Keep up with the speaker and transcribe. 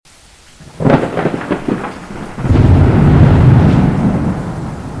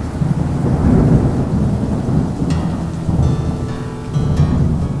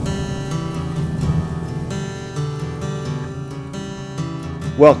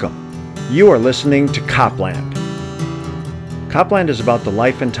Welcome. You are listening to Copland. Copland is about the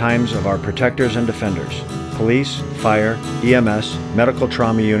life and times of our protectors and defenders, police, fire, EMS, medical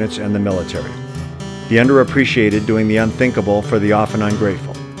trauma units, and the military. The underappreciated doing the unthinkable for the often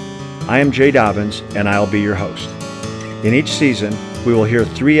ungrateful. I am Jay Dobbins, and I'll be your host. In each season, we will hear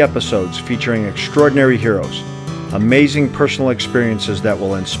 3 episodes featuring extraordinary heroes, amazing personal experiences that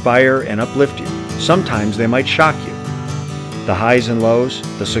will inspire and uplift you. Sometimes they might shock you. The highs and lows,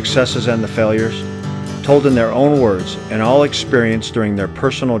 the successes and the failures, told in their own words and all experienced during their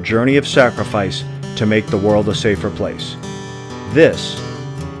personal journey of sacrifice to make the world a safer place. This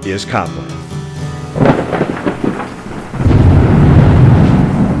is Copland.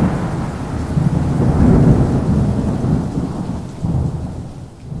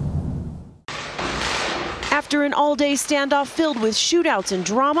 After an all-day standoff filled with shootouts and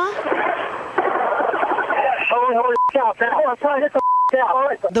drama,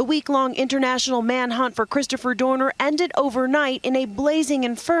 the week-long international manhunt for Christopher Dorner ended overnight in a blazing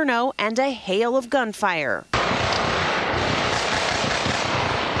inferno and a hail of gunfire.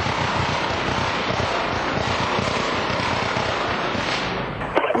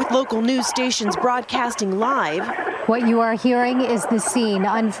 With local news stations broadcasting live, what you are hearing is the scene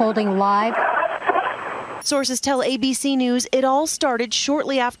unfolding live. Sources tell ABC News it all started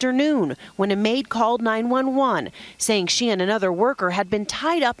shortly after noon when a maid called 911, saying she and another worker had been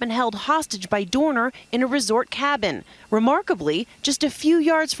tied up and held hostage by Dorner in a resort cabin. Remarkably, just a few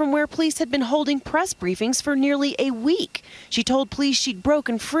yards from where police had been holding press briefings for nearly a week. She told police she'd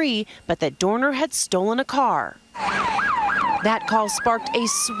broken free, but that Dorner had stolen a car. That call sparked a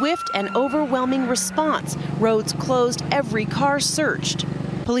swift and overwhelming response. Roads closed, every car searched.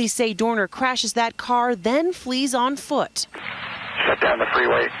 Police say Dorner crashes that car, then flees on foot. Shut down the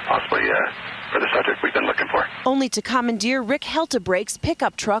freeway, possibly for the subject we've been looking for. Only to commandeer Rick Heltebrake's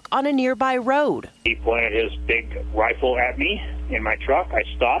pickup truck on a nearby road. He pointed his big rifle at me in my truck. I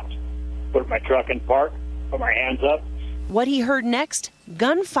stopped, put my truck in park, put my hands up. What he heard next?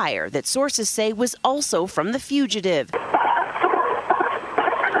 Gunfire that sources say was also from the fugitive.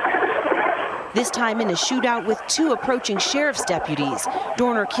 This time in a shootout with 2 approaching sheriff's deputies.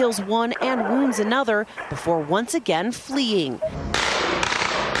 Dorner kills one and wounds another before once again fleeing.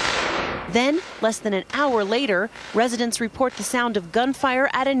 Then, less than an hour later, residents report the sound of gunfire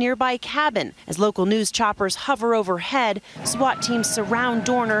at a nearby cabin. As local news choppers hover overhead, SWAT teams surround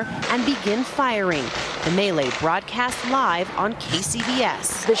Dorner and begin firing. The melee broadcast live on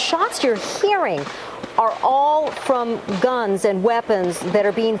KCBS. The shots you're hearing are all from guns and weapons that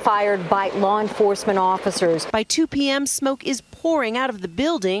are being fired by law enforcement officers. By 2 p.m., smoke is pouring out of the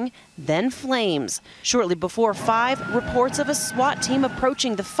building, then flames. Shortly before 5, reports of a SWAT team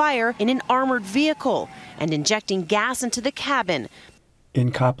approaching the fire in an armored vehicle and injecting gas into the cabin.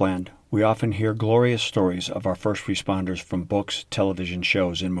 In Copland, we often hear glorious stories of our first responders from books, television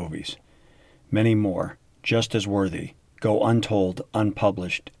shows, and movies. Many more, just as worthy, go untold,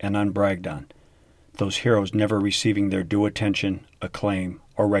 unpublished, and unbragged on. Those heroes never receiving their due attention, acclaim,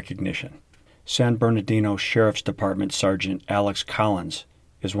 or recognition. San Bernardino Sheriff's Department Sergeant Alex Collins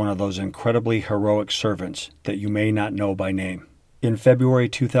is one of those incredibly heroic servants that you may not know by name. In February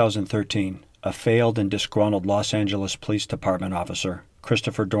 2013, a failed and disgruntled Los Angeles Police Department officer,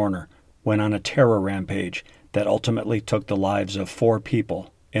 Christopher Dorner, went on a terror rampage that ultimately took the lives of 4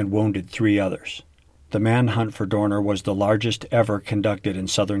 people and wounded 3 others. The manhunt for Dorner was the largest ever conducted in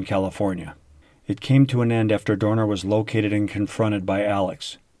Southern California. It came to an end after Dorner was located and confronted by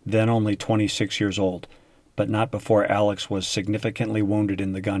Alex, then only 26 years old, but not before Alex was significantly wounded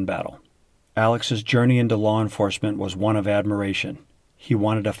in the gun battle. Alex's journey into law enforcement was one of admiration. He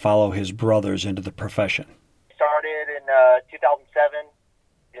wanted to follow his brothers into the profession. Started in 2007.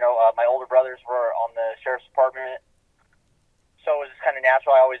 My older brothers were on the sheriff's department, so it was just kind of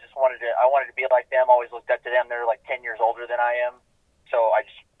natural. I wanted to be like them. Always looked up to them. They're like 10 years older than I am, so I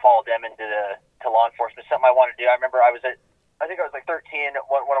just followed them into to law enforcement. Something I wanted to do. I remember I think I was like 13 at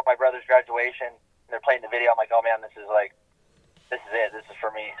one of my brother's graduation, and they're playing the video. I'm like, oh man, this is it. This is for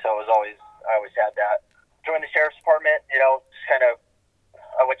me. So I always had that. Joined the sheriff's department. Just kind of.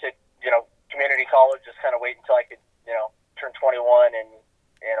 I went to community college. Just kind of wait until I could turn 21 and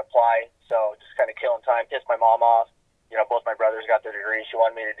apply. So just kind of killing time. Pissed my mom off. Both my brothers got their degrees. She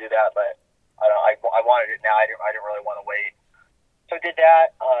wanted me to do that, but I wanted it now. I didn't really want to wait. So did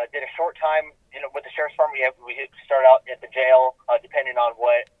that, did a short time, with the sheriff's department. We start out at the jail, depending on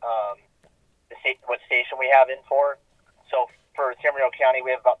what station we have in for. So for San Bernardino County,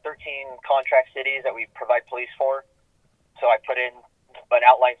 we have about 13 contract cities that we provide police for. So I put in an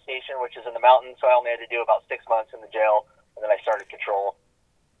outline station, which is in the mountains. So I only had to do about 6 months in the jail, and then I started patrol.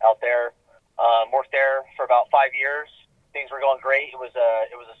 out there. Worked there for about 5 years. Things were going great. It was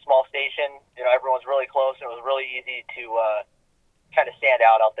a small station. Everyone's really close, and it was really easy to kind of stand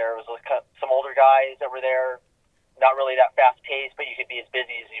out there. It was some older guys that were there, not really that fast paced, but you could be as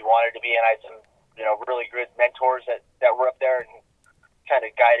busy as you wanted to be. And I had some, really good mentors that were up there and kind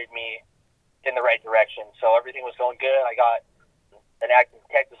of guided me in the right direction. So everything was going good. I got an active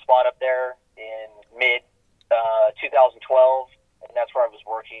detective spot up there in mid 2012, and that's where I was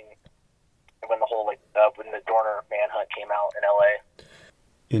working when the whole when the Dorner manhunt came out in LA.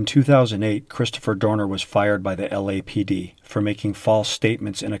 In 2008, Christopher Dorner was fired by the LAPD for making false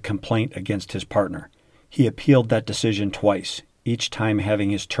statements in a complaint against his partner. He appealed that decision twice, each time having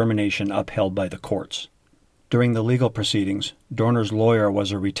his termination upheld by the courts. During the legal proceedings, Dorner's lawyer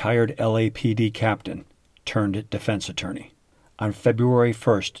was a retired LAPD captain turned defense attorney. On February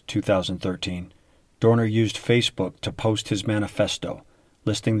 1, 2013, Dorner used Facebook to post his manifesto,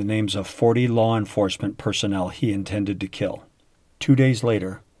 listing the names of 40 law enforcement personnel he intended to kill. 2 days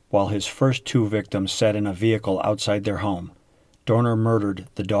later, while his first 2 victims sat in a vehicle outside their home, Dorner murdered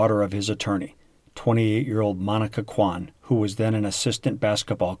the daughter of his attorney, 28-year-old Monica Kwan, who was then an assistant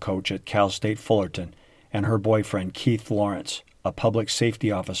basketball coach at Cal State Fullerton, and her boyfriend Keith Lawrence, a public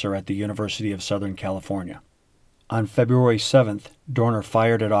safety officer at the University of Southern California. On February 7th, Dorner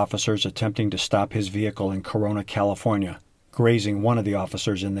fired at officers attempting to stop his vehicle in Corona, California, grazing one of the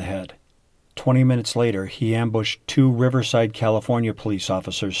officers in the head. 20 minutes later, he ambushed 2 Riverside, California police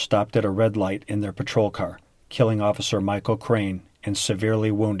officers stopped at a red light in their patrol car, killing Officer Michael Crane and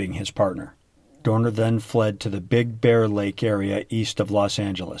severely wounding his partner. Dorner then fled to the Big Bear Lake area east of Los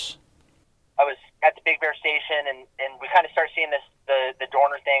Angeles. I was at the Big Bear station, and we kind of started seeing the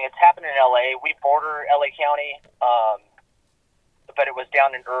Dorner thing. It's happened in L.A. We border L.A. County, but it was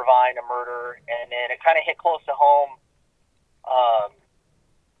down in Irvine, a murder, and then it kind of hit close to home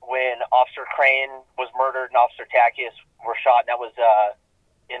when Officer Crane was murdered and Officer Tackius were shot, and that was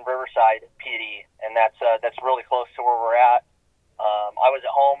in Riverside PD, and that's really close to where we're at. I was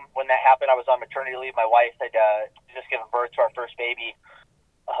at home when that happened. I was on maternity leave. My wife had just given birth to our first baby.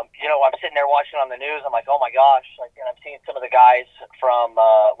 I'm sitting there watching on the news. I'm like, oh my gosh! And I'm seeing some of the guys from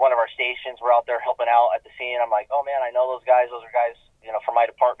one of our stations were out there helping out at the scene. I'm like, oh man, I know those guys. Those are guys, from my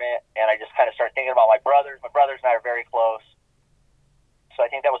department. And I just kind of started thinking about my brothers. My brothers and I are very close. So I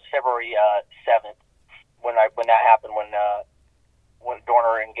think that was February 7th when that happened. When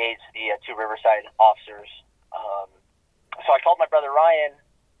Dorner engaged the 2 Riverside officers. So I called my brother Ryan,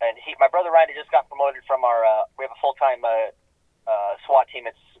 and my brother Ryan had just got promoted from our. We have a full-time SWAT team.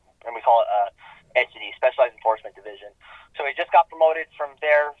 And we call it SED, Specialized Enforcement Division. So he just got promoted from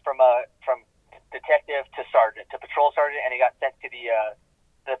there, from detective to sergeant, to patrol sergeant, and he got sent to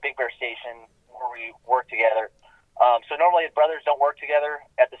the Big Bear station where we work together. So normally brothers don't work together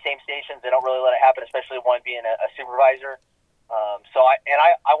at the same stations. They don't really let it happen, especially one being a supervisor.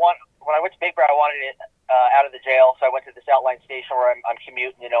 When I went to Big Bear, I wanted it out of the jail, so I went to this outline station where I'm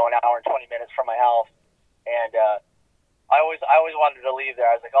commuting, an hour and 20 minutes from my house, and I always wanted to leave there.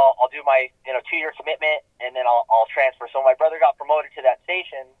 I was like, I'll do my 2-year commitment, and then I'll transfer. So when my brother got promoted to that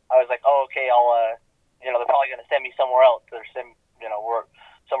station, I was like, okay, I'll they're probably going to send me somewhere else. They're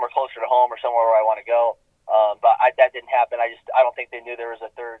somewhere closer to home or somewhere where I want to go. But that didn't happen. I don't think they knew there was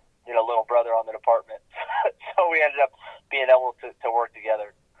a third little brother on the department. So we ended up being able to work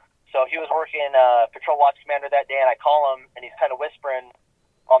together. So he was working patrol watch commander that day, and I call him, and he's kind of whispering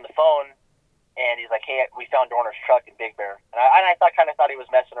on the phone. And he's like, hey, we found Dorner's truck in Big Bear. And I kind of thought he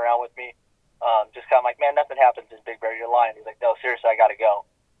was messing around with me. Just kind of like, man, nothing happens in Big Bear. You're lying. He's like, no, seriously, I got to go.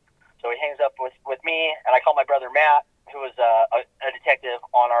 So he hangs up with me, and I call my brother Matt, who was a detective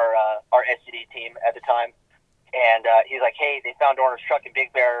on our SCD team at the time. And he's like, hey, they found Dorner's truck in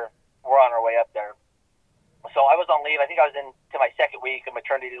Big Bear. We're on our way up there. So I was on leave. I think I was into my 2nd week of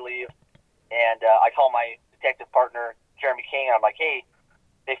maternity leave. And I call my detective partner, Jeremy King, and I'm like, hey,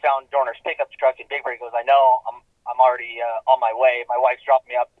 they found Dorner's pickup truck in Big Bear. He goes, I know, I'm already on my way. My wife's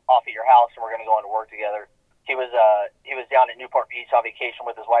dropping me off at your house, and we're going to go into work together. He was down at Newport Beach on vacation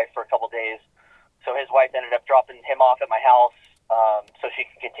with his wife for a couple of days. So his wife ended up dropping him off at my house so she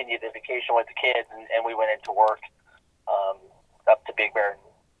could continue the vacation with the kids, and we went into work up to Big Bear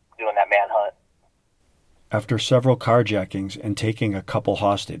doing that manhunt. After several carjackings and taking a couple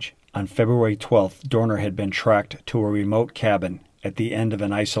hostage, on February 12th, Dorner had been tracked to a remote cabin at the end of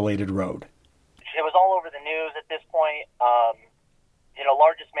an isolated road. It was all over the news at this point.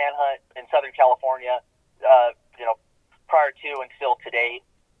 Largest manhunt in Southern California, prior to and still to date.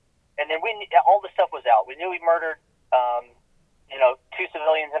 And then all the stuff was out. We knew he murdered, 2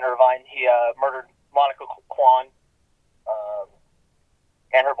 civilians in Irvine. He murdered Monica Kwan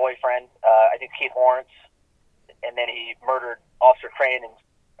and her her boyfriend, I think Keith Lawrence, and then he murdered Officer Crane and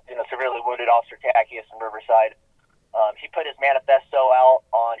severely wounded Officer Tackius in Riverside. He put his manifesto out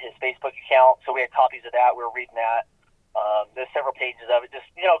on his Facebook account, so we had copies of that. We were reading that. There's several pages of it,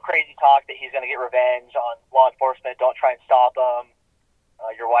 just crazy talk that he's going to get revenge on law enforcement. Don't try and stop him.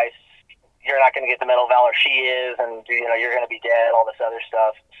 Your wife's, you're not going to get the Medal of Valor. She is, and you're going to be dead. All this other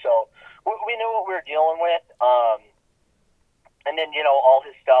stuff. So we knew what we were dealing with. And then all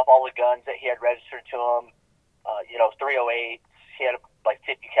his stuff, all the guns that he had registered to him. 308s. He had like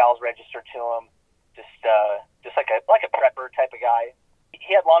 50 cals registered to him. Just like a prepper type of guy.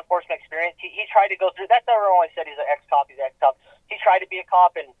 He had law enforcement experience. He tried to go through. That's never only said he's an ex-cop. He's an ex-cop. He tried to be a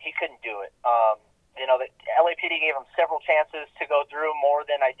cop and he couldn't do it. The LAPD gave him several chances to go through, more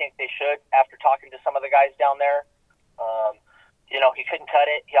than I think they should. After talking to some of the guys down there, he couldn't cut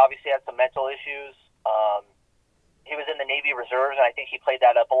it. He obviously had some mental issues. He was in the Navy Reserves, and I think he played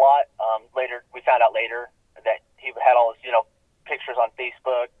that up a lot. Later, we found out that he had all his pictures on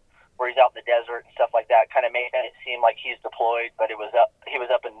Facebook where he's out in the desert and stuff like that, kind of making it seem like he's deployed, but he was up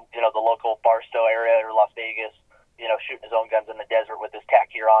in the local Barstow area or Las Vegas, shooting his own guns in the desert with his TAC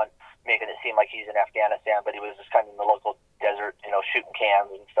gear on, making it seem like he's in Afghanistan, but he was just kind of in the local desert, shooting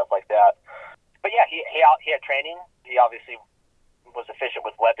cans and stuff like that. But yeah, he had training. He obviously was efficient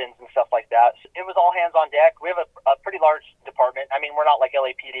with weapons and stuff like that. So it was all hands on deck. We have a pretty large department. I mean, we're not like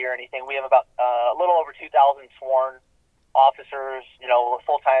LAPD or anything. We have about a little over 2,000 sworn officers, a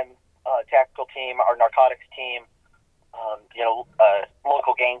full-time tactical team, our narcotics team,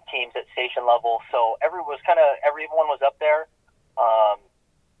 local gang teams at station level. So everyone was up there.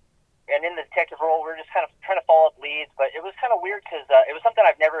 And in the detective role, we were just kind of trying to follow up leads, but it was kind of weird because it was something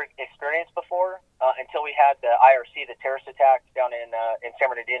I've never experienced before until we had the IRC, the terrorist attack down in San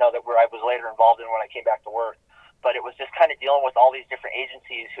Bernardino that I was later involved in when I came back to work. But it was just kind of dealing with all these different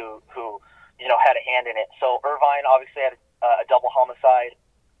agencies who had a hand in it. So Irvine obviously had a double homicide.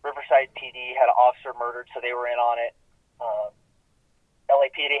 Riverside PD had an officer murdered, so they were in on it.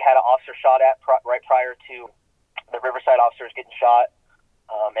 LAPD had an officer shot at right prior to the Riverside officers getting shot.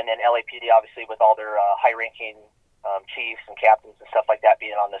 And then LAPD, obviously, with all their high-ranking chiefs and captains and stuff like that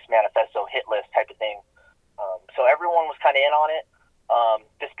being on this manifesto hit list type of thing. So everyone was kind of in on it.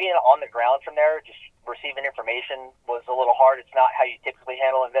 Just being on the ground from there, just receiving information was a little hard. It's not how you typically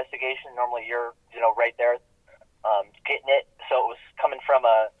handle investigation. Normally you're, right there getting it. So it was coming from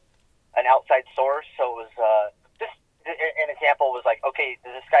an outside source. So it was just an example was like, okay,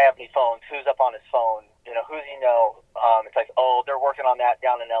 does this guy have any phones? Who's up on his phone? Who's he know? It's like, oh, they're working on that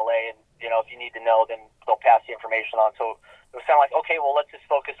down in LA, and if you need to know, then they'll pass the information on. So it was kind of like, okay, well, let's just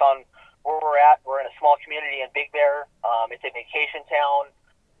focus on where we're at. We're in a small community in Big Bear. It's a vacation town.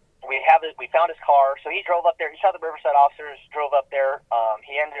 We found his car, so he drove up there. He shot the Riverside officers, drove up there.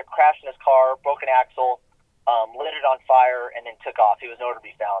 He ended up crashing his car, broke an axle, lit it on fire, and then took off. He was nowhere to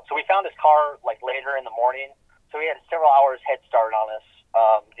be found. So we found his car like later in the morning. So he had several hours head start on us,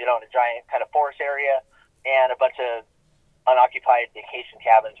 in a giant kind of forest area and a bunch of unoccupied vacation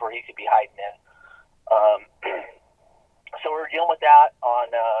cabins where he could be hiding in. So we were dealing with that on,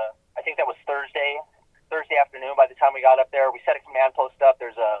 I think that was Thursday afternoon. By the time we got up there, we set a command post up.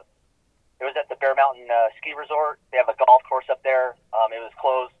 It was at the Bear Mountain Ski Resort. They have a golf course up there. It was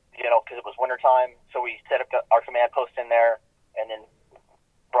closed, because it was wintertime. So we set up our command post in there and then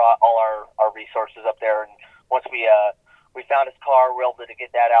brought all our resources up there. And once we found his car, we were able to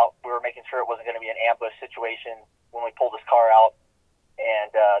get that out. We were making sure it wasn't going to be an ambush situation when we pulled his car out.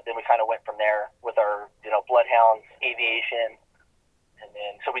 And then we kind of went from there with our, bloodhounds, aviation. And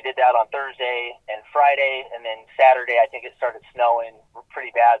then, so we did that on Thursday and Friday. And then Saturday, I think it started snowing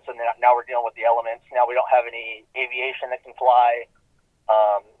pretty bad. So now we're dealing with the elements. Now we don't have any aviation that can fly.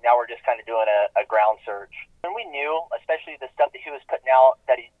 Now we're just kind of doing a ground search. And we knew, especially the stuff that he was putting out,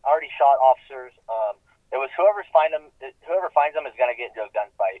 that he already shot officers. It was whoever finds them is going to get into a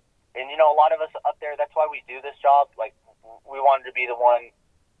gunfight. And, a lot of us up there, that's why we do this job. Like, we wanted to be the one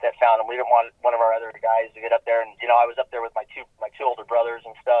that found him. We didn't want one of our other guys to get up there. And, I was up there with my two older brothers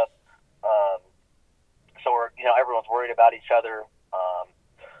and stuff. So we're, everyone's worried about each other.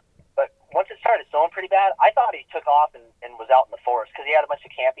 But once it started snowing pretty bad, I thought he took off and was out in the forest because he had a bunch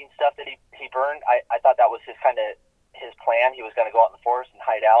of camping stuff that he burned. I thought that was his plan. He was going to go out in the forest and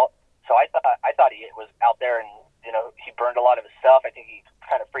hide out. So I thought he was out there and, he burned a lot of his stuff. I think he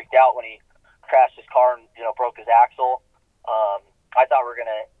kind of freaked out when he crashed his car and, broke his axle. I thought we were going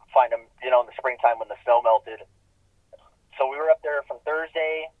to find him, in the springtime when the snow melted. So we were up there from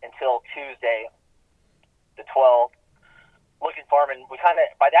Thursday until Tuesday, the 12th. looking for him, and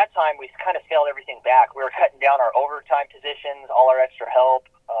by that time we kind of scaled everything back. We were cutting down our overtime positions, all our extra help.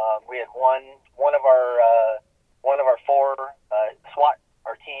 We had one of our four SWAT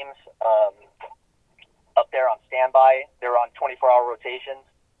teams up there on standby. They were on 24-hour rotations.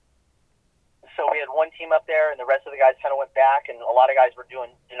 So we had one team up there, and the rest of the guys kind of went back, and a lot of guys were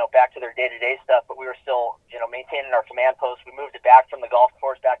doing, back to their day-to-day stuff, but we were still, maintaining our command post. We moved it back from the golf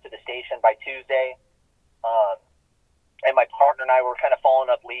course back to the station by Tuesday. And my partner and I were kind of following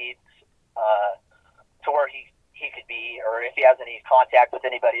up leads to where he could be, or if he has any contact with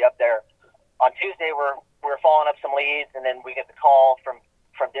anybody up there. On Tuesday, we're following up some leads, and then we get the call from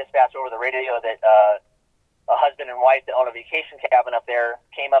dispatch over the radio that a husband and wife that own a vacation cabin up there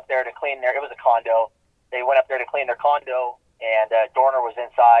came up there to clean it was a condo. They went up there to clean their condo, and Dorner was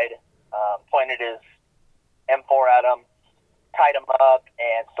inside, pointed his M4 at him, tied him up,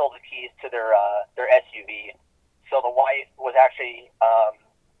 and stole the keys to their SUV. So the wife was actually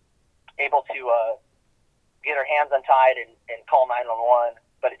able to get her hands untied and call 911,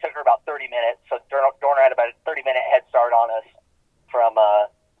 but it took her about 30 minutes. So Dorner had about a 30-minute head start on us from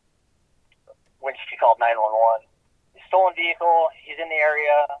when she called 911. Stolen vehicle, he's in the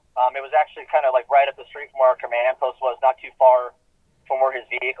area. It was actually kind of like right up the street from where our command post was, not too far from where his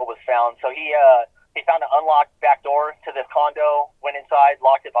vehicle was found. So he found an unlocked back door to the condo, went inside,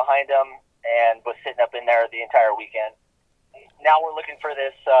 locked it behind him, and was sitting up in there the entire weekend. Now we're looking for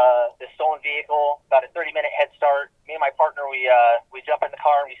this stolen vehicle, about a 30-minute head start. Me and my partner, we jump in the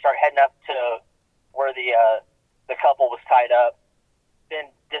car and we start heading up to where the couple was tied up. Then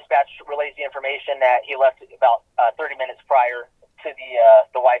dispatch relays the information that he left about 30 minutes prior to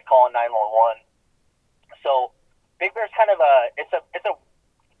the wife calling 911. So Big Bear's kind of it's a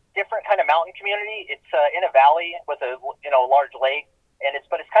different kind of mountain community. It's in a valley with a large lake,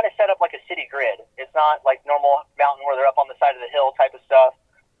 but it's kind of set up like a city grid. It's not like normal mountain where they're up on the side of the hill type of stuff.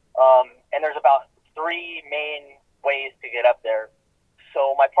 And there's about 3 main ways to get up there.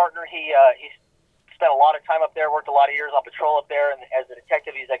 So my partner, he spent a lot of time up there, worked a lot of years on patrol up there, and as a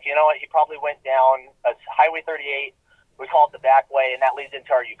detective, he's like, you know what, he probably went down Highway 38, we call it the back way, and that leads into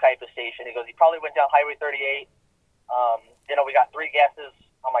our Yucaipa station. He goes, he probably went down Highway 38. We got 3 guesses.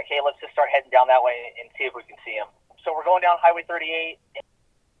 I'm like, hey, let's just start heading down that way and see if we can see him. So we're going down Highway 38.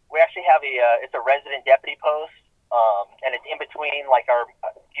 We actually have it's a resident deputy post, and it's in between, like, our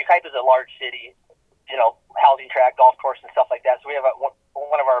Yucaipa is a large city, housing tract, golf course, and stuff like that. So we have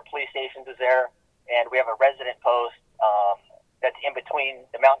one of our police stations is there, and we have a resident post that's in between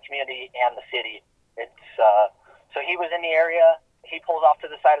the mountain community and the city. So he was in the area. He pulls off to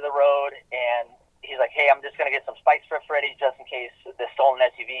the side of the road, and he's like, hey, I'm just going to get some spike strips ready just in case the stolen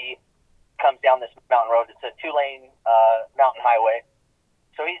SUV comes down this mountain road. It's a 2-lane mountain highway.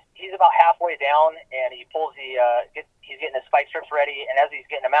 So he's about halfway down, and he pulls he's getting his spike strips ready, and as he's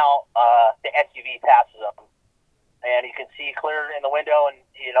getting them out, the SUV passes him. And you can see clear in the window, and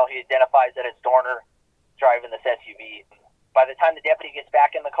he identifies that it's Dorner driving this SUV. By the time the deputy gets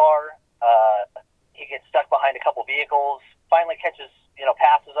back in the car, he gets stuck behind a couple vehicles, finally catches,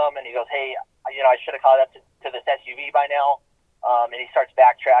 passes them, and he goes, hey, I should have caught up to this SUV by now. And he starts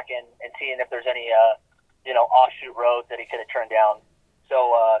backtracking and seeing if there's any, offshoot roads that he could have turned down.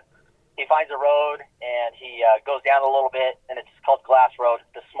 So he finds a road, and he goes down a little bit, and it's called Glass Road.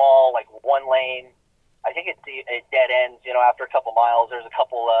 It's a small, like, 1-lane. I think it dead ends, after a couple miles. There's a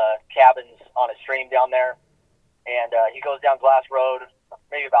couple cabins on a stream down there. And he goes down Glass Road,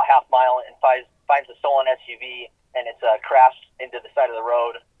 maybe about half mile, and finds a stolen SUV, and it's crashed into the side of the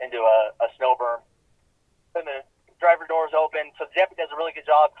road, into a snow berm. Then the driver door's open, so the deputy does a really good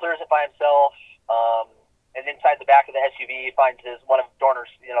job, clears it by himself, and inside the back of the SUV, he finds one of Dorner's,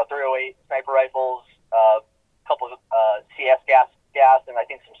 308 sniper rifles, a couple of CS gas, and I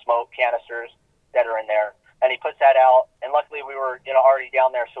think some smoke canisters that are in there. And he puts that out, and luckily we were, already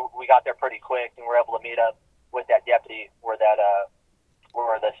down there, so we got there pretty quick, and we were able to meet up with that deputy where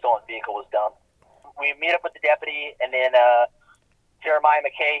the stolen vehicle was dumped. We meet up with the deputy, and then Jeremiah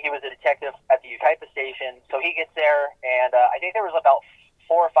McKay, he was a detective at the Yucaipa station, so he gets there, and I think there was about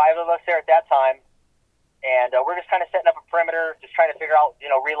 4 or 5 of us there at that time, and we're just kind of setting up a perimeter, just trying to figure out,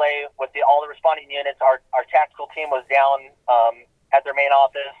 relay with all the responding units. Our tactical team was down at their main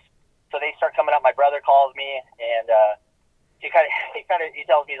office, so they start coming up. My brother calls me, and he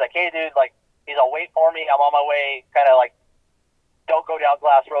tells me, he's like, hey, dude, like, he's all, wait for me, I'm on my way, kind of like, don't go down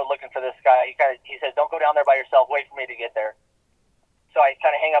Glass Road looking for this guy. He says, don't go down there by yourself, wait for me to get there. So I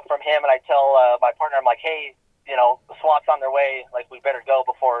kind of hang up from him, and I tell my partner, I'm like, hey, the SWAT's on their way, like, we better go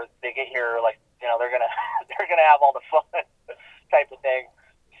before they get here, like, they're gonna have all the fun type of thing.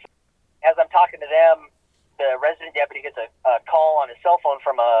 As I'm talking to them, the resident deputy gets a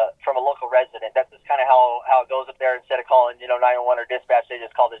dispatch, they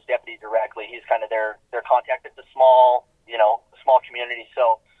just called this deputy directly. He's kind of their contact. It's a small community.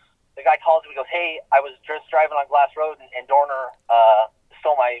 So the guy calls me, he goes, "Hey, I was just driving on Glass Road and Dorner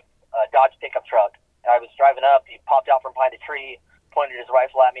stole my Dodge pickup truck. I was driving up. He popped out from behind a tree, pointed his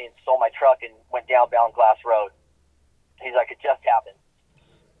rifle at me, and stole my truck and went down Glass Road." He's like, "It just happened."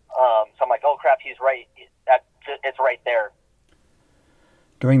 So I'm like, "Oh crap, he's right. It's right there."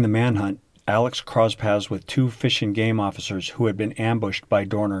 During the manhunt, Alex crossed paths with 2 Fish and Game officers who had been ambushed by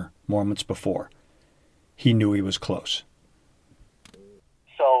Dorner moments before. He knew he was close.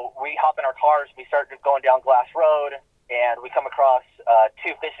 So we hop in our cars, we start going down Glass Road, and we come across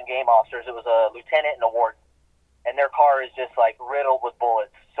 2 Fish and Game officers. It was a lieutenant and a warden, and their car is just like riddled with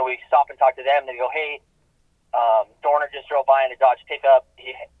bullets. So we stop and talk to them, and they go, "Hey, Dorner just drove by in a Dodge pickup.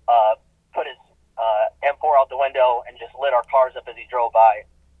 He put his M4 out the window and just lit our cars up as he drove by.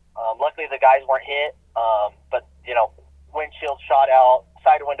 Luckily, the guys weren't hit, but windshield shot out,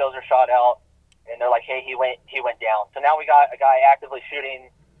 side windows are shot out, and they're like, "Hey, he went down." So now we got a guy actively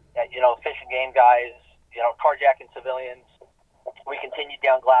shooting at Fish and Game guys, carjacking civilians. We continued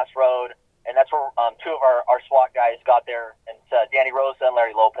down Glass Road, and that's where 2 of our SWAT guys got there, and it's Danny Rosa and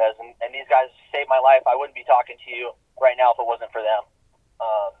Larry Lopez, and these guys saved my life. I wouldn't be talking to you right now if it wasn't for them.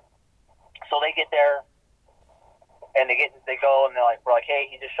 So they get there, and they go, and we're like, "Hey,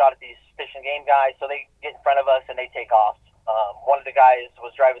 he just shot at these Fish and Game guys." So they get in front of us and they take off. One of the guys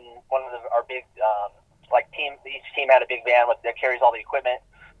was driving one of our big team. Each team had a big van that carries all the equipment.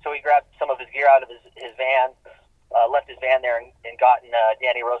 So he grabbed some of his gear out of his van, left his van there, and got in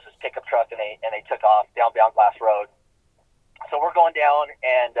Danny Rosa's pickup truck, and they took off down Glass Road. So we're going down,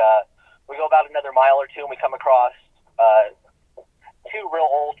 and we go about another mile or two, and we come across 2 real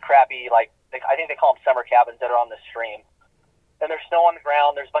old, crappy, I think they call them summer cabins that are on the stream. And there's snow on the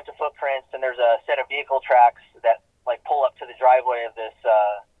ground, there's a bunch of footprints, and there's a set of vehicle tracks that pull up to the driveway of this,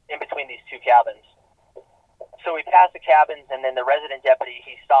 in between these 2 cabins. So we pass the cabins, and then the resident deputy,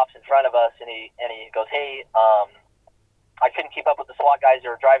 he stops in front of us, and he goes, "Hey, I couldn't keep up with the SWAT guys. They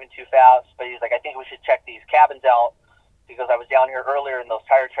were driving too fast," but he's like, "I think we should check these cabins out because I was down here earlier and those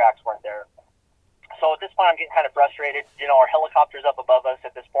tire tracks weren't there." So at this point, I'm getting kind of frustrated. Our helicopter's up above us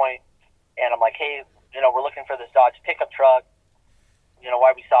at this point, and I'm like, "Hey, we're looking for this Dodge pickup truck. Why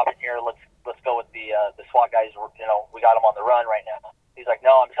are we stopping here? Let's go with the SWAT guys. We got them on the run right now." He's like,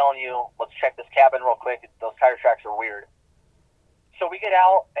 "No, I'm telling you, let's check this cabin real quick. Those tire tracks are weird." So we get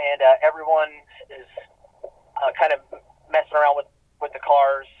out, and everyone is kind of messing around with the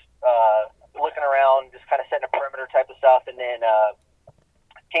cars, looking around, just kind of setting a perimeter type of stuff. And then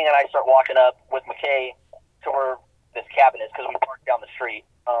King and I start walking up with McKay to where this cabin is, because we parked down the street.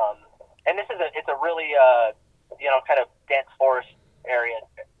 And it's a really kind of dense forest area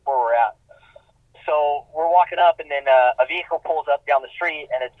where we're at. So we're walking up, and then a vehicle pulls up down the street,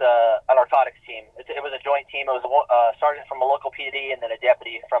 and it's a narcotics team. It was a joint team. It was a sergeant from a local PD and then a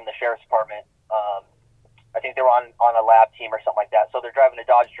deputy from the sheriff's department. I think they were on a lab team or something like that. So they're driving a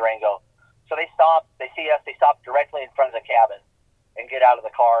Dodge Durango. So they stop. They see us. They stop directly in front of the cabin and get out of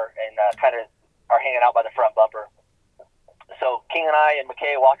the car and kind of are hanging out by the front bumper. So King and I and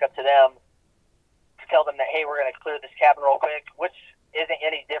McKay walk up to them to tell them that, "Hey, we're going to clear this cabin real quick," which isn't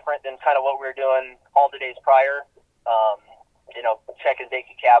any different than kind of what we were doing all the days prior, checking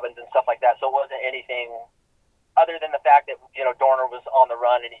vacant cabins and stuff like that. So it wasn't anything other than the fact that, Dorner was on the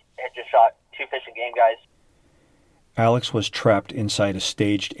run and he had just shot 2 Fish and Game guys. Alex was trapped inside a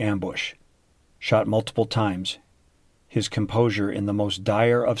staged ambush. Shot multiple times, his composure in the most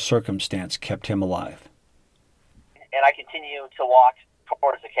dire of circumstance kept him alive. And I continue to walk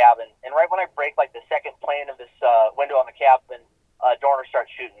towards the cabin. And right when I break the second plane of this window on the cabin, Dorner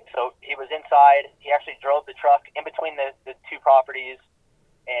starts shooting. So he was inside. He actually drove the truck in between the 2 properties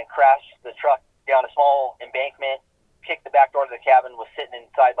and crashed the truck down a small embankment, kicked the back door to the cabin, was sitting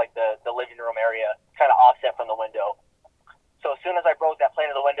inside the living room area, kind of offset from the window. So as soon as I broke that plane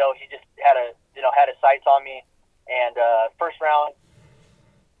of the window, he just had his sights on me, and first round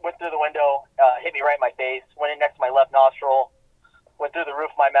went through the window, hit me right in my face, went in next to my left nostril, went through the roof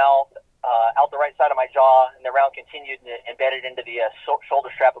of my mouth, out the right side of my jaw, and the round continued and embedded into the shoulder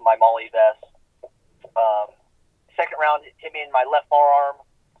strap of my Molly vest. Second round hit me in my left forearm.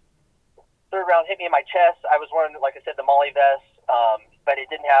 Third round hit me in my chest. I was wearing, like I said, the Molly vest, but I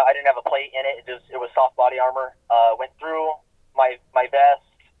didn't have a plate in it. It was soft body armor. Went through my vest,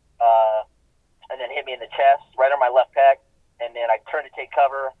 and then hit me in the chest, right on my left pec. And then I turned to take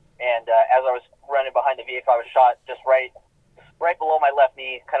cover, and as I was running behind the vehicle, I was shot just right below my left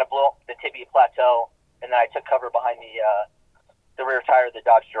knee, kind of below the tibia plateau, and then I took cover behind the rear tire of the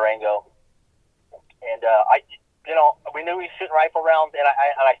Dodge Durango. And we knew he was shooting rifle rounds, and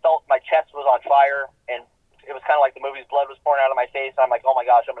I felt my chest was on fire, and it was kind of like the movie's blood was pouring out of my face. And I'm like, oh my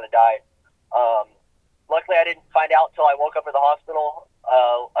gosh, I'm going to die. Luckily, I didn't find out until I woke up at the hospital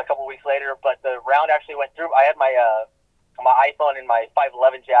a couple weeks later, but the round actually went through. I had my iPhone in my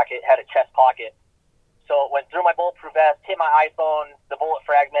 511 jacket, had a chest pocket. So it went through my bulletproof vest, hit my iPhone, the bullet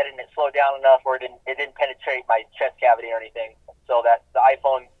fragmented, and it slowed down enough where it didn't penetrate my chest cavity or anything. So that the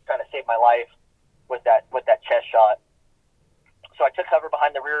iPhone kind of saved my life with that chest shot. So I took cover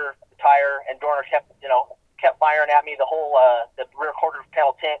behind the rear tire, and Dorner kept firing at me. The whole the rear quarter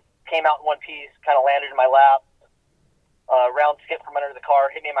panel tent came out in one piece, kind of landed in my lap. Round skipped from under the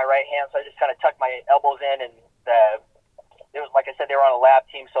car, hit me in my right hand, so I just kind of tucked my elbows in, and it was, like I said, they were on a lab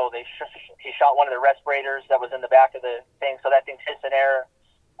team, so he shot one of the respirators that was in the back of the thing, so that thing's hits in air.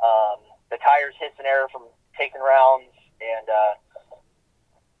 The tires hits in air from taking rounds, and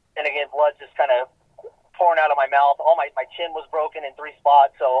again, blood just kind of pouring out of my mouth. My chin was broken in 3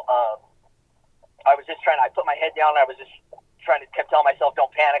 spots, so I was just I put my head down, and I was just kept telling myself,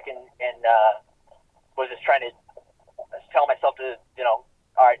 don't panic, and was just trying to tell myself to,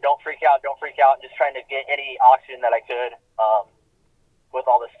 all right, don't freak out, and just trying to get any oxygen that I could with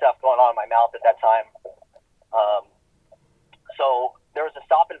all this stuff going on in my mouth at that time. So there was a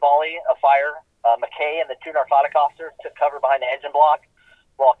stop and volley of fire. McKay and the 2 narcotic officers took cover behind the engine block,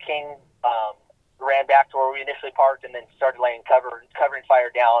 while King ran back to where we initially parked and then started laying covering fire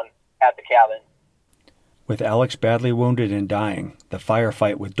down at the cabin. With Alex badly wounded and dying, the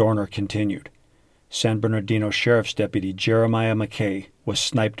firefight with Dorner continued. San Bernardino Sheriff's Deputy Jeremiah McKay was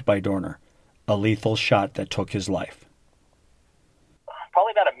sniped by Dorner, a lethal shot that took his life.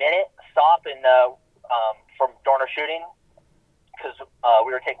 Probably about a minute stop from Dorner shooting, because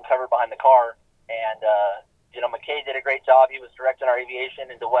we were taking cover behind the car, and McKay did a great job. He was directing our aviation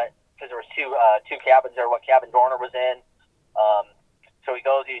into because there was two cabins there, what cabin Dorner was in. So he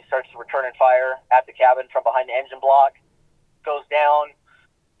starts returning fire at the cabin from behind the engine block, goes down.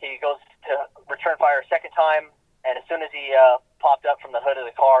 He goes to return fire a second time, and as soon as he popped up from the hood of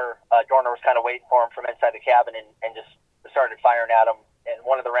the car, Dorner was kind of waiting for him from inside the cabin and just started firing at him. And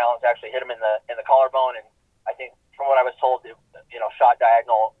one of the rounds actually hit him in the collarbone, and I think from what I was told, it shot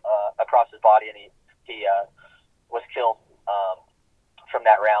diagonal across his body, and he was killed from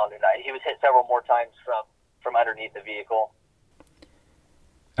that round. And he was hit several more times from underneath the vehicle.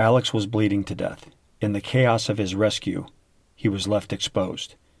 Alex was bleeding to death. In the chaos of his rescue, he was left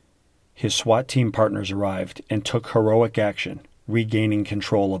exposed. His SWAT team partners arrived and took heroic action, regaining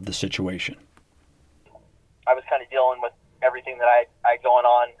control of the situation. I was kind of dealing with everything that I had going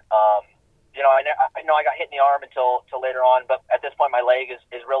on. I know I got hit in the arm until later on, but at this point my leg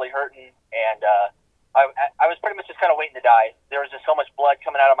is really hurting, and I was pretty much just kind of waiting to die. There was just so much blood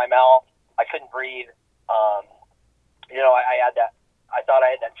coming out of my mouth. I couldn't breathe. I thought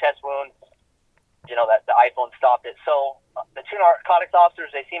I had that chest wound. That the iPhone stopped it. So the 2 narcotics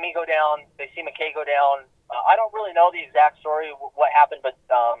officers, they see me go down. They see McKay go down. I don't really know the exact story, what happened, but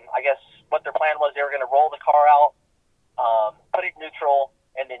I guess what their plan was, they were going to roll the car out, put it neutral,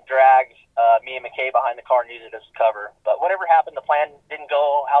 and then drag me and McKay behind the car and use it as cover. But whatever happened, the plan didn't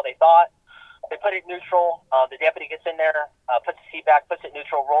go how they thought. They put it neutral. The deputy gets in there, puts the seat back, puts it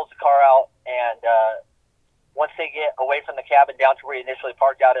neutral, rolls the car out, and once they get away from the cabin down to where he initially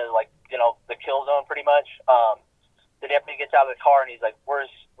parked out of the kill zone pretty much, the deputy gets out of the car and he's like, where's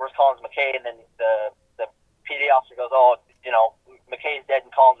Collins McKay? And then the PD officer goes, McKay's dead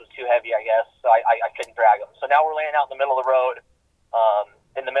and Collins was too heavy, I guess, so I couldn't drag him. So now we're laying out in the middle of the road,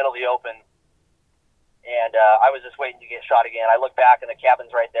 in the middle of the open, and I was just waiting to get shot again. I look back and the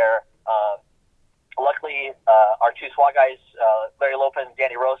cabin's right there. Luckily, our 2 SWAT guys, Larry Lopez and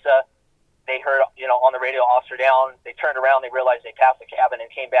Danny Rosa, they heard, on the radio, officer down. They turned around, they realized they passed the cabin and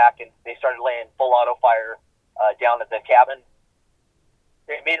came back, and they started laying full auto fire down at the cabin.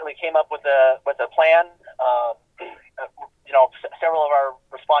 They immediately came up with a plan. Several of our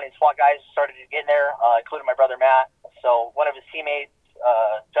responding SWAT guys started to get in there, including my brother Matt. So one of his teammates,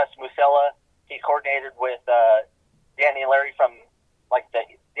 Justin Musella, he coordinated with Danny and Larry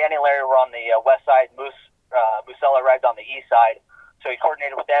Danny and Larry were on the west side. Musella arrived on the east side. So he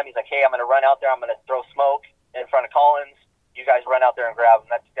coordinated with them. He's like, hey, I'm going to run out there. I'm going to throw smoke in front of Collins. You guys run out there and grab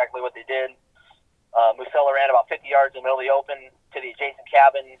him. That's exactly what they did. Musella ran about 50 yards in the middle of the open to the adjacent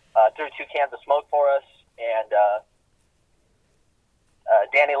cabin, threw 2 cans of smoke for us, and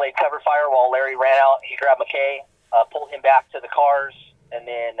Danny laid cover fire while Larry ran out. He grabbed McKay, pulled him back to the cars, and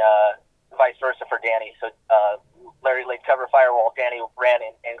then vice versa for Danny. So Larry laid cover fire while Danny ran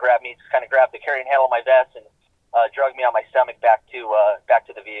and grabbed me, just kind of grabbed the carrying handle of my vest and drug me on my stomach back to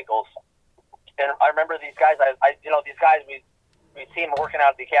the vehicles. and I remember these guys. These guys we'd see them working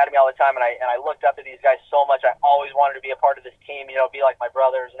out at the academy all the time, and I looked up to these guys so much. I always wanted to be a part of this team, be like my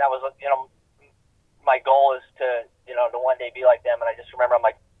brothers, and that was, my goal is to one day be like them. And I just remember I'm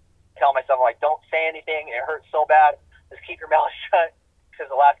like telling myself, I'm like, don't say anything. It hurts so bad. Just keep your mouth shut, because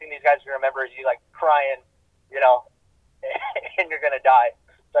the last thing these guys can remember is you like crying, and you're gonna die.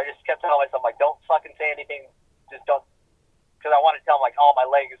 So I just kept telling myself, like, don't fucking say anything. Just don't, because I want to tell them like, oh, my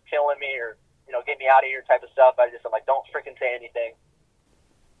leg is killing me, or get me out of here type of stuff. I'm like, don't freaking say anything.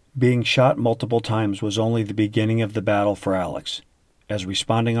 Being shot multiple times was only the beginning of the battle for Alex. As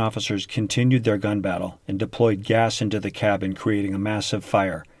responding officers continued their gun battle and deployed gas into the cabin, creating a massive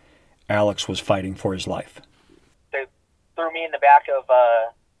fire, Alex was fighting for his life. They threw me in the back of,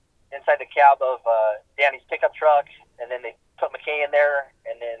 inside the cab of Danny's pickup truck, and then they put McKay in there,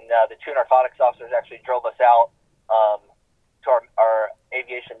 and then the two narcotics officers actually drove us out to our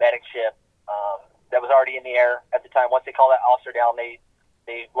aviation medic ship that was already in the air at the time. Once they called that officer down, they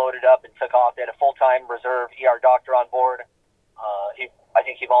loaded up and took off. They had a full-time reserve ER doctor on board. I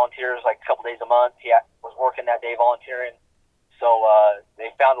think he volunteers like a couple days a month. He was working that day volunteering. So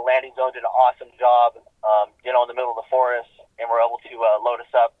they found a landing zone, did an awesome job, in the middle of the forest, and were able to load us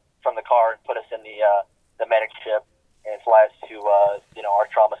up from the car and put us in the medic ship and fly us to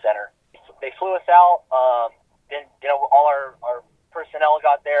our trauma center. They flew us out. Then all our personnel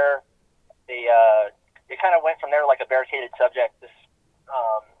got there. It kind of went from there like a barricaded subject.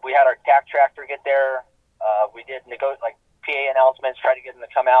 We had our TAC tractor get there. We did PA announcements, tried to get them to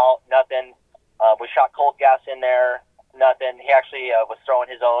come out. Nothing. We shot cold gas in there. Nothing. He actually was throwing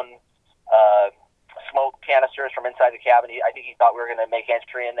his own smoke canisters from inside the cabin. I think he thought we were going to make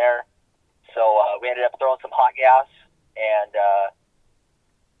entry in there. So we ended up throwing some hot gas, and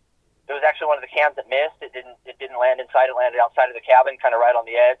it was actually one of the cans that missed. It didn't land inside. It landed outside of the cabin, kind of right on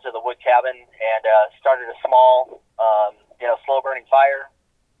the edge of the wood cabin, and started a small, slow burning fire.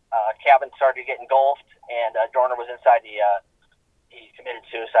 Cabin started to get engulfed, and Dorner was inside he committed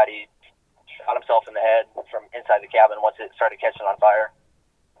suicide. He shot himself in the head from inside the cabin once it started catching on fire.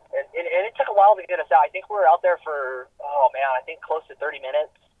 And it took a while to get us out. I think we were out there for, close to 40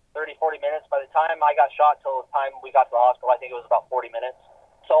 minutes. By the time I got shot till the time we got to the hospital, I think it was about 40 minutes.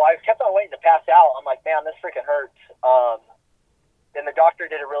 So I kept on waiting to pass out. I'm like, man, this freaking hurts. And the doctor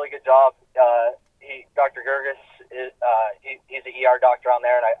did a really good job. Dr. Gerges, he's an ER doctor on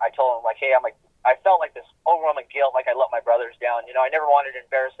there, and I told him, like, hey, I felt like this overwhelming guilt, like I let my brothers down. I never wanted to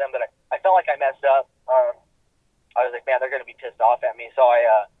embarrass them, but I felt like I messed up. I was like, man, they're going to be pissed off at me. So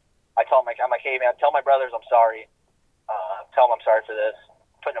I told him, I'm like, hey, man, tell my brothers I'm sorry. Tell them I'm sorry for this,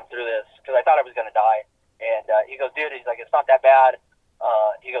 putting them through this, because I thought I was going to die. And he goes, dude, he's like, it's not that bad.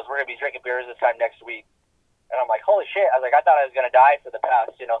 He goes, we're going to be drinking beers this time next week. And I'm like, holy shit. I was like, I thought I was going to die for the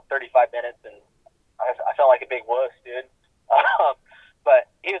past, 35 minutes, and I felt like a big wuss, dude.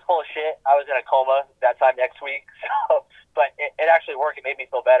 But he was full of shit. I was in a coma that time next week. So, but it actually worked. It made me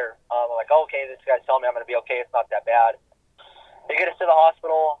feel better. I'm like, oh, okay, this guy's telling me I'm going to be okay. It's not that bad. They get us to the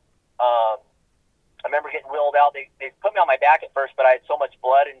hospital. I remember getting wheeled out. They put me on my back at first, but I had so much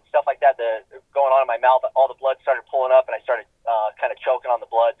blood and stuff like that going on in my mouth. All the blood started pulling up, and I started kind of choking on the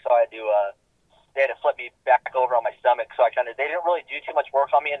blood. So I had to they had to flip me back over on my stomach. So they didn't really do too much work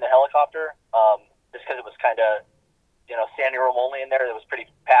on me in the helicopter, just because it was kind of standing room only in there. It was pretty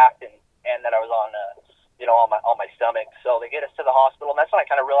packed, and that I was on on my stomach. So they get us to the hospital, and that's when I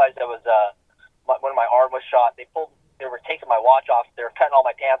kind of realized that was when my arm was shot. They were taking my watch off. They were cutting all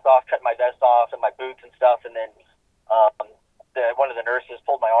my pants off, cutting my vest off, and my boots and stuff. And then one of the nurses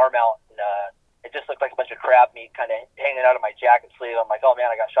pulled my arm out, and it just looked like a bunch of crab meat kind of hanging out of my jacket sleeve. I'm like, oh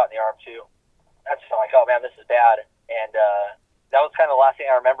man, I got shot in the arm too. That's I'm like, oh man, this is bad. And that was kind of the last thing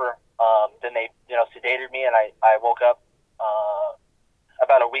I remember. Then they sedated me, and I woke up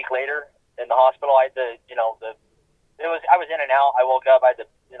about a week later in the hospital. I had I was in and out. I woke up. I had the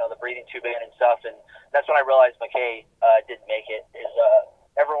breathing tube in and stuff, and that's when I realized McKay didn't make it.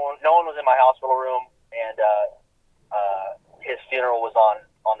 No one was in my hospital room, and his funeral was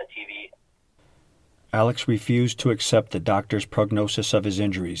on the TV. Alex refused to accept the doctor's prognosis of his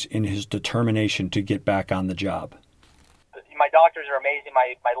injuries in his determination to get back on the job. My doctors are amazing.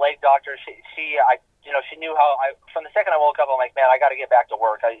 My leg doctor, she knew how. From the second I woke up, I'm like, man, I got to get back to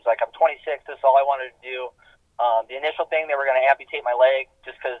work. He's like, I'm 26. This is all I wanted to do. The initial thing, they were going to amputate my leg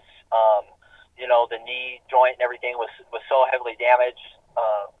just because, the knee joint and everything was so heavily damaged.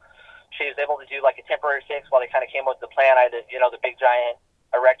 She was able to do like a temporary fix while they kind of came up with the plan. I had the big giant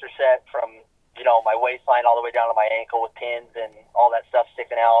erector set from my waistline all the way down to my ankle with pins and all that stuff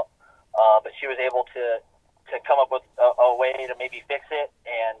sticking out. But she was able to to come up with a way to maybe fix it.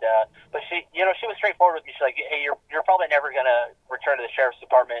 And but she was straightforward with me. She's like, hey, you're probably never gonna return to the sheriff's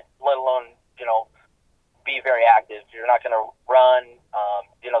department, let alone be very active. You're not gonna run.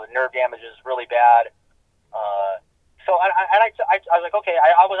 The nerve damage is really bad. So I was like, okay.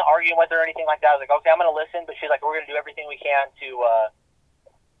 I wasn't arguing with her or anything like that. I was like, okay, I'm gonna listen. But she's like, we're gonna do everything we can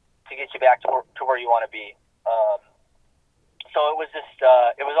to get you back to where you want to be. So it was just,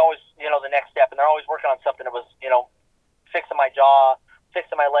 it was always, the next step. And they're always working on something that was, fixing my jaw,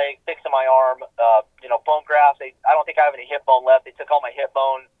 fixing my leg, fixing my arm, bone grafts. I don't think I have any hip bone left. They took all my hip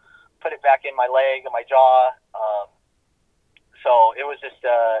bone, put it back in my leg and my jaw. So it was just,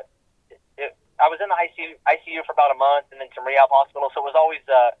 I was in the ICU for about a month and then some rehab hospital. So it was always,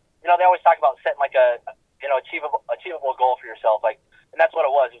 they always talk about setting like a, achievable goal for yourself. And that's what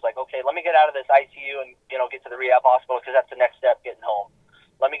it was. It was like, okay, let me get out of this ICU and, get to the rehab hospital because that's the next step, getting home.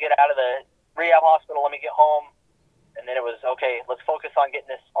 Let me get out of the rehab hospital. Let me get home. And then it was, okay, let's focus on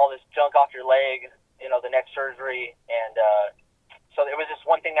getting all this junk off your leg, the next surgery. And so it was just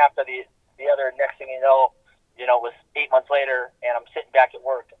one thing after the other. Next thing you know, it was 8 months later and I'm sitting back at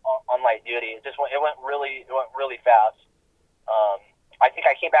work on light duty. It went really fast. I think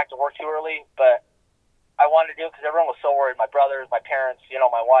I came back to work too early, but I wanted to do it because everyone was so worried. My brothers, my parents,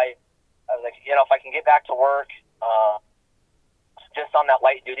 my wife. I was like, if I can get back to work, just on that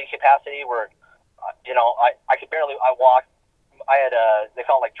light duty capacity where, I could barely, I walked. I had they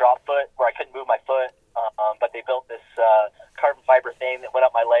call it like drop foot, where I couldn't move my foot. But they built this carbon fiber thing that went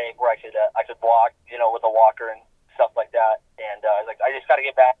up my leg where I could walk, with a walker and stuff like that. And I was like, I just got to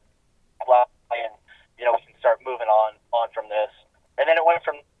get back and, we can start moving on from this. And then it went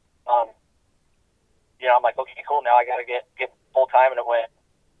from, I'm like, okay, cool. Now I got to get full time. And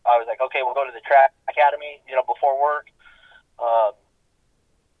I was like, okay, we'll go to the track academy, before work.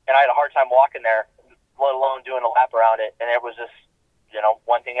 And I had a hard time walking there, let alone doing a lap around it. And it was just,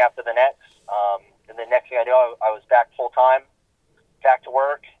 one thing after the next. And the next thing I knew, I was back full time, back to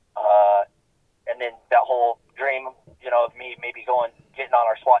work. And then that whole dream, of me maybe getting on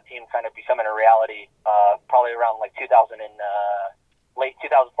our SWAT team kind of becoming a reality, probably around like late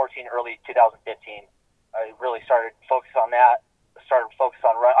 2014, early 2015. I really started to focus on that.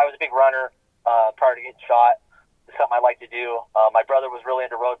 Run. I was a big runner prior to getting shot. It's something I like to do. My brother was really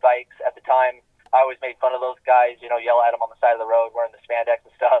into road bikes at the time. I always made fun of those guys, yell at them on the side of the road wearing the spandex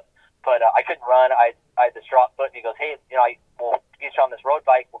and stuff. But I couldn't run. I had this drop foot, and he goes, hey, we'll get you on this road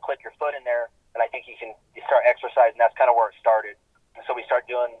bike. We'll clip your foot in there, and I think you start exercising. That's kind of where it started. And so we start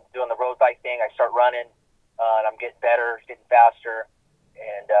doing the road bike thing. I start running, and I'm getting better, getting faster.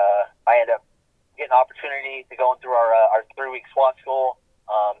 And I end up getting an opportunity to go through our 3-week SWAT school.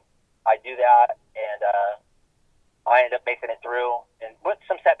 I do that, and I end up making it through. And with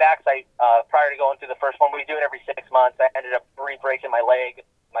some setbacks, prior to going through the first one, we do it every 6 months. I ended up re-breaking my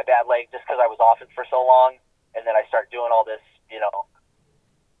bad leg, just because I was off it for so long. And then I start doing all this,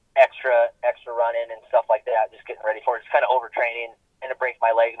 extra running and stuff like that, just getting ready for it. Just kind of overtraining, and it breaks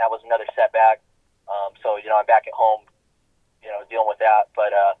my leg, and that was another setback. So, I'm back at home, dealing with that.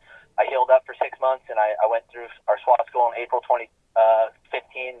 But I healed up for 6 months, and I went through our SWAT school in April 2015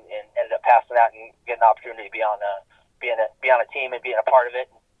 and ended up passing that and getting an opportunity to be on a team and being a part of it,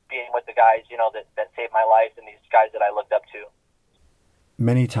 and being with the guys, that saved my life, and these guys that I looked up to.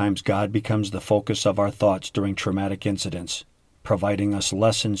 Many times God becomes the focus of our thoughts during traumatic incidents, providing us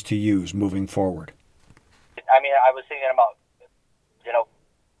lessons to use moving forward. I mean, I was thinking about,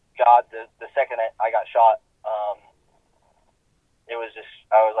 God, the second I got shot. It was just,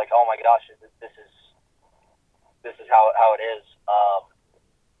 I was like, oh my gosh, this is how it is.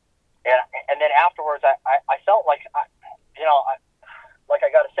 And then afterwards, I felt like, like I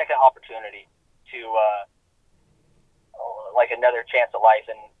got a second opportunity to, like another chance at life.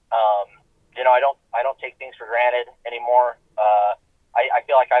 And, I don't take things for granted anymore. I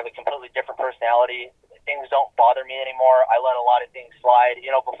feel like I have a completely different personality. Things don't bother me anymore. I let a lot of things slide.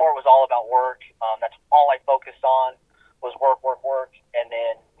 Before it was all about work. That's all I focused on was work. And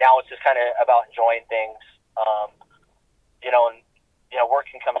then now it's just kind of about enjoying things. Work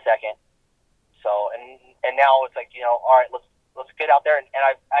can come second. So, and now it's like, all right, let's get out there. And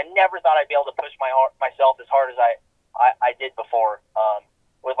I never thought I'd be able to push myself as hard as I did before,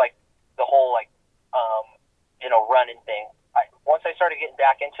 with like the whole, like, running thing. Once I started getting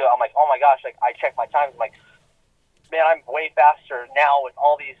back into it, I'm like, oh my gosh, like I check my times. I'm like, man, I'm way faster now with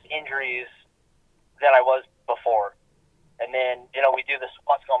all these injuries than I was before. And then, we do the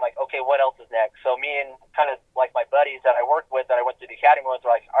SWAT school. I'm like, okay, what else is next? So me and kind of like my buddies that I worked with, that I went to the academy with,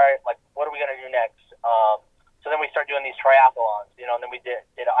 were like, all right, like, what are we going to do next? So then we start doing these triathlons, and then we did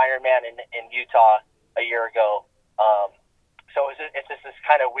an Ironman in Utah a year ago. So it's just this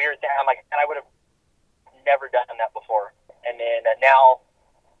kind of weird thing. I'm like, and I would have never done that before. And then now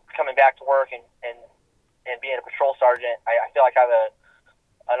coming back to work and being a patrol sergeant, I feel like I have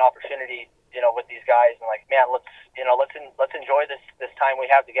an opportunity, with these guys, and like, man, let's enjoy this time we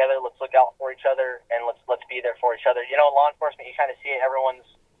have together. Let's look out for each other, and let's be there for each other. In law enforcement, you kind of see it.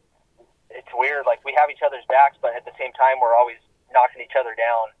 It's weird. Like, we have each other's backs, but at the same time, we're always knocking each other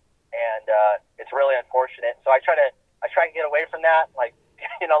down, and it's really unfortunate. So I try to get away from that. Like,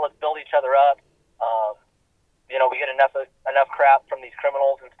 let's build each other up. We get enough crap from these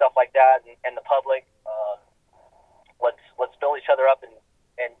criminals and stuff like that, and the public. Let's build each other up and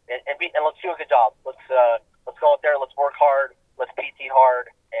let's do a good job. Let's go out there. Let's work hard. Let's PT hard,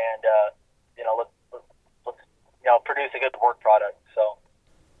 and let's produce a good work product. So.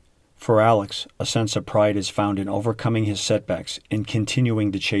 For Alex, a sense of pride is found in overcoming his setbacks and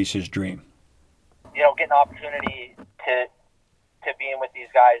continuing to chase his dream. Getting an opportunity to be in with these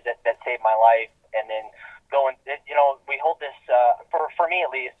guys that saved my life, and then going. We hold this for me at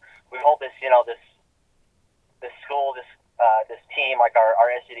least. We hold this this school, this team, like our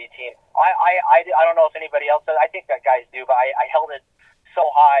SCD team. I don't know if anybody else does. I think that guys do, but I held it so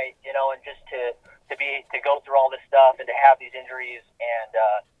high, and just to go through all this stuff and to have these injuries and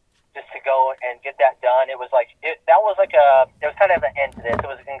just to go and get that done. It was like it was kind of an end to this. It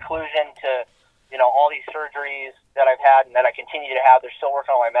was a conclusion to all these surgeries that I've had and that I continue to have. They're still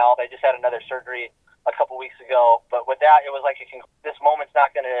working on my mouth. I just had another surgery a couple weeks ago, but with that, it was like this moment's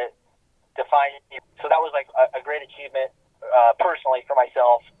not going to define me. So that was like a great achievement personally for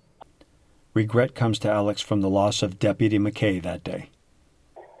myself. Regret comes to Alex from the loss of Deputy McKay that day.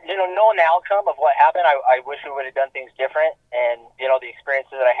 Knowing the outcome of what happened, I wish we would have done things different. And, the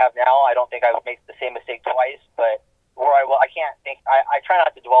experiences that I have now, I don't think I would make the same mistake twice. But where I can't think, I try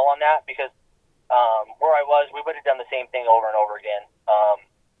not to dwell on that because where I was, we would have done the same thing over and over again.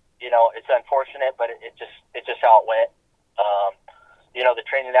 It's unfortunate, but it's just how it went. The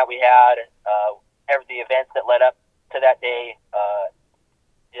training that we had, the events that led up to that day,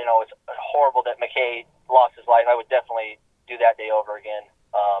 it's horrible that McKay lost his life. I would definitely do that day over again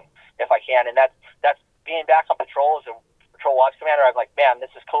if I can. And that's being back on patrol as a patrol watch commander. I'm like, man,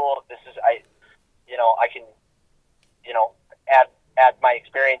 this is cool. I can, add my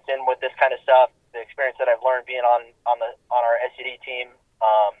experience in with this kind of stuff. The experience that I've learned being on our SCD team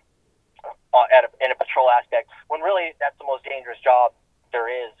in a patrol aspect, when really that's the most dangerous job there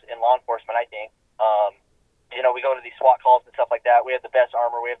is in law enforcement, I think. We go to these SWAT calls and stuff like that. We have the best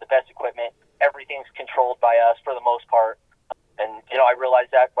armor. We have the best equipment. Everything's controlled by us for the most part. And, I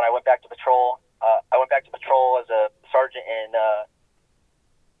realized that when I went back to patrol. I went back to patrol as a sergeant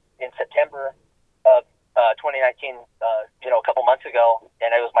in September of 2019, a couple months ago.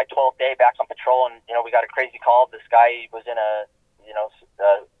 And it was my 12th day back on patrol. And, we got a crazy call. This guy was in a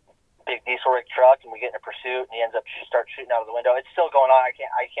big diesel rig truck, and we get in a pursuit, and he ends up start shooting out of the window. It's still going on. I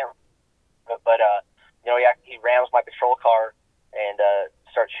can't. But he rams my patrol car and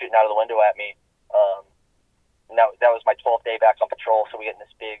starts shooting out of the window at me. And that was my 12th day back on patrol. So we get in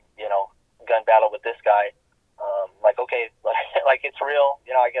this big, gun battle with this guy. Like, okay, like it's real.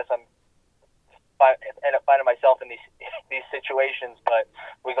 I guess I end up finding myself in these situations. But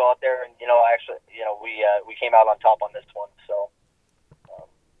we go out there, and we came out on top on this one. So.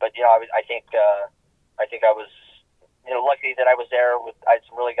 But I think I was lucky that I was there. I had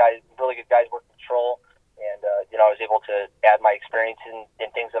some really good guys working patrol, and I was able to add my experience in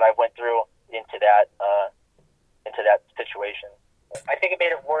things that I went through into that situation. I think it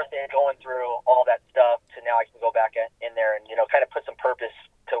made it worth it going through all that stuff to now I can go back in there and kind of put some purpose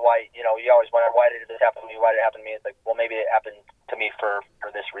to why you always wonder, why did this happen to me? Why did it happen to me? It's like, well, maybe it happened to me for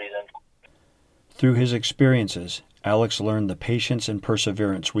this reason. Through his experiences, Alex learned the patience and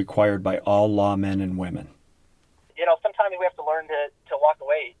perseverance required by all lawmen and women. Sometimes we have to learn to walk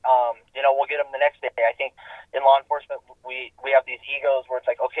away. We'll get them the next day. I think in law enforcement, we have these egos where it's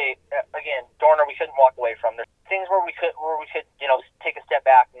like, okay, again, Dorner, we couldn't walk away from. There's things where we could, take a step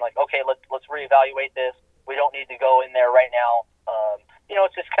back and like, okay, let's reevaluate this. We don't need to go in there right now.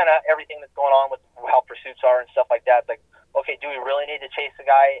 It's just kind of everything that's going on with how pursuits are and stuff like that. Like, okay, do we really need to chase a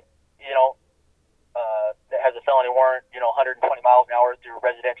guy, that has a felony warrant, 120 miles an hour through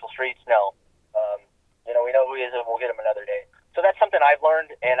residential streets? No. We know who he is, and we'll get him another day. So that's something I've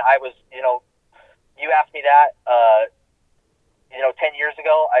learned, and I was, you asked me that, 10 years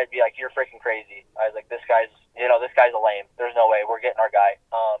ago, I'd be like, you're freaking crazy. I was like, this guy's a lame. There's no way. We're getting our guy.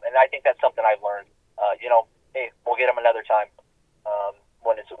 And I think that's something I've learned. Hey, we'll get him another time.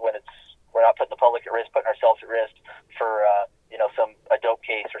 When we're not putting the public at risk, putting ourselves at risk for, a dope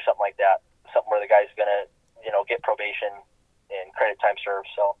case or something like that. Something where the guy's going to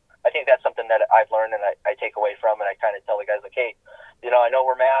I know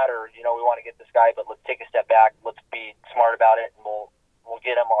we're mad, or, we want to get this guy, but let's take a step back. Let's be smart about it, and we'll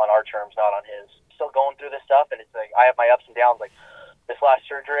get him on our terms, not on his. Still going through this stuff, and it's like I have my ups and downs. Like this last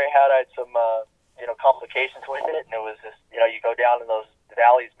surgery I had some, complications with it, and it was just, you go down in those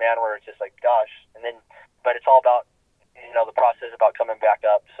valleys, man, where it's just like, gosh. But it's all about, the process about coming back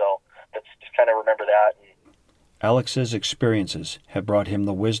up. So let's just kind of remember that. Alex's experiences have brought him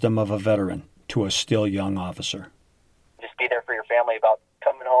the wisdom of a veteran to a still young officer. Just be there for your family about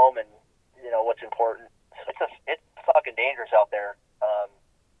coming home and, what's important. It's fucking dangerous out there.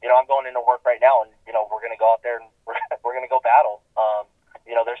 I'm going into work right now, and, we're going to go out there and we're going to go battle.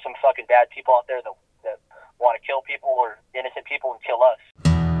 There's some fucking bad people out there that want to kill people or innocent people and kill us.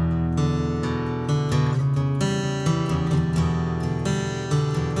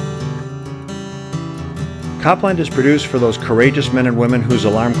 Copland is produced for those courageous men and women whose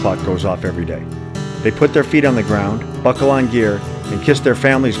alarm clock goes off every day. They put their feet on the ground, buckle on gear, and kiss their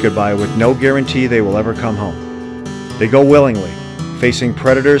families goodbye with no guarantee they will ever come home. They go willingly, facing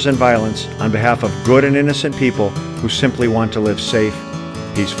predators and violence on behalf of good and innocent people who simply want to live safe,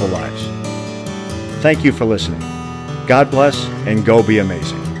 peaceful lives. Thank you for listening. God bless, and go be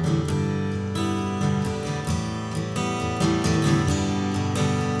amazing.